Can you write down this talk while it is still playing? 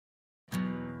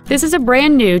This is a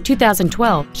brand new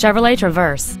 2012 Chevrolet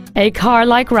Traverse, a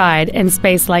car-like ride and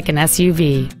space like an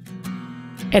SUV.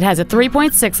 It has a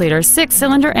 3.6-liter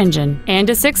six-cylinder engine and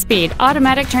a 6-speed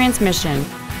automatic transmission.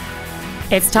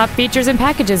 Its top features and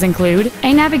packages include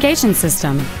a navigation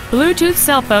system, Bluetooth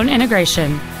cell phone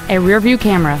integration, a rear-view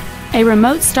camera, a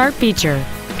remote start feature,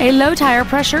 a low tire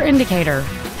pressure indicator,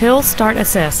 hill start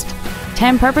assist,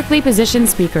 10 perfectly positioned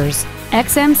speakers,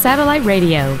 XM satellite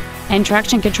radio, and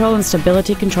traction control and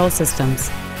stability control systems.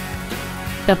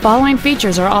 The following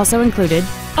features are also included: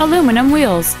 aluminum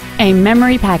wheels, a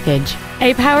memory package,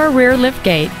 a power rear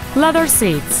liftgate, leather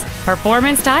seats,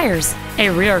 performance tires, a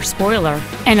rear spoiler,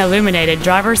 an illuminated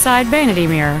driver's side vanity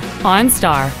mirror,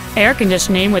 OnStar, air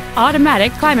conditioning with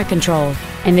automatic climate control,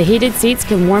 and the heated seats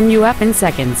can warm you up in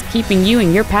seconds, keeping you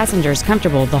and your passengers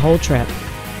comfortable the whole trip.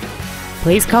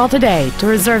 Please call today to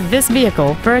reserve this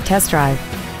vehicle for a test drive.